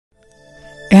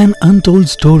An untold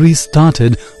story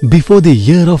started before the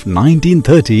year of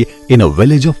 1930 in a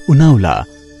village of Unaula,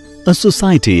 a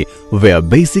society where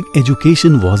basic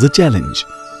education was a challenge.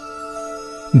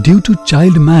 Due to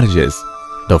child marriages,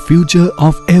 the future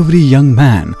of every young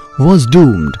man was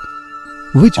doomed,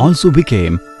 which also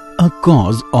became a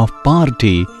cause of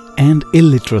poverty and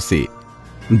illiteracy.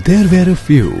 There were a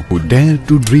few who dared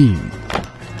to dream,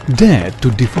 dared to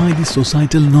defy the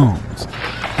societal norms,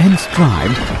 and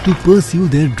strived to pursue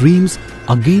their dreams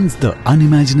against the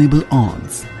unimaginable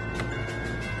odds.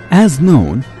 As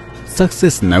known,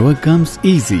 success never comes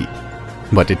easy,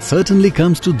 but it certainly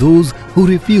comes to those who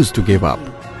refuse to give up.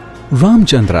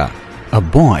 Ramchandra, a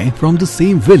boy from the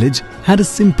same village, had a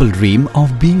simple dream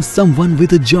of being someone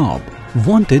with a job,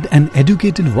 wanted an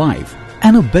educated wife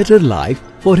and a better life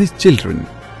for his children.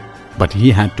 But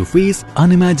he had to face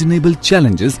unimaginable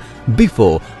challenges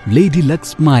before Lady Luck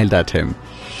smiled at him.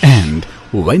 And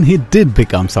when he did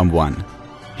become someone,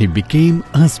 he became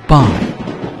a spy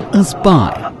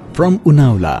from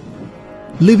Unaula.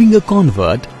 Living a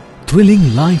covert,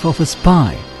 thrilling life of a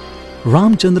spy,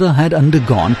 Ramchandra had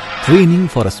undergone training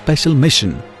for a special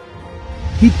mission.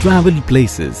 He travelled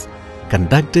places,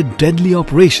 conducted deadly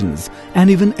operations, and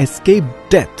even escaped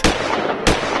death.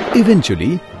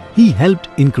 Eventually, he helped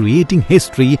in creating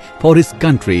history for his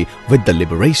country with the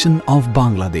liberation of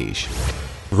Bangladesh.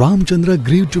 Ramchandra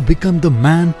grew to become the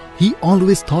man he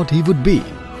always thought he would be.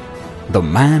 The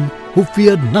man who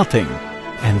feared nothing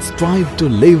and strived to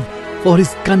live for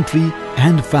his country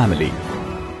and family.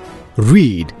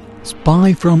 Read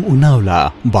Spy from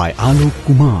Unaula by Alok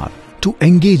Kumar to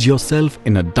engage yourself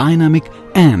in a dynamic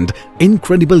and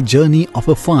incredible journey of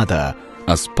a father,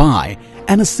 a spy,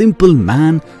 and a simple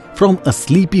man from a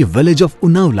sleepy village of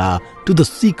Unaula to the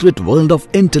secret world of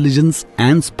intelligence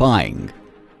and spying.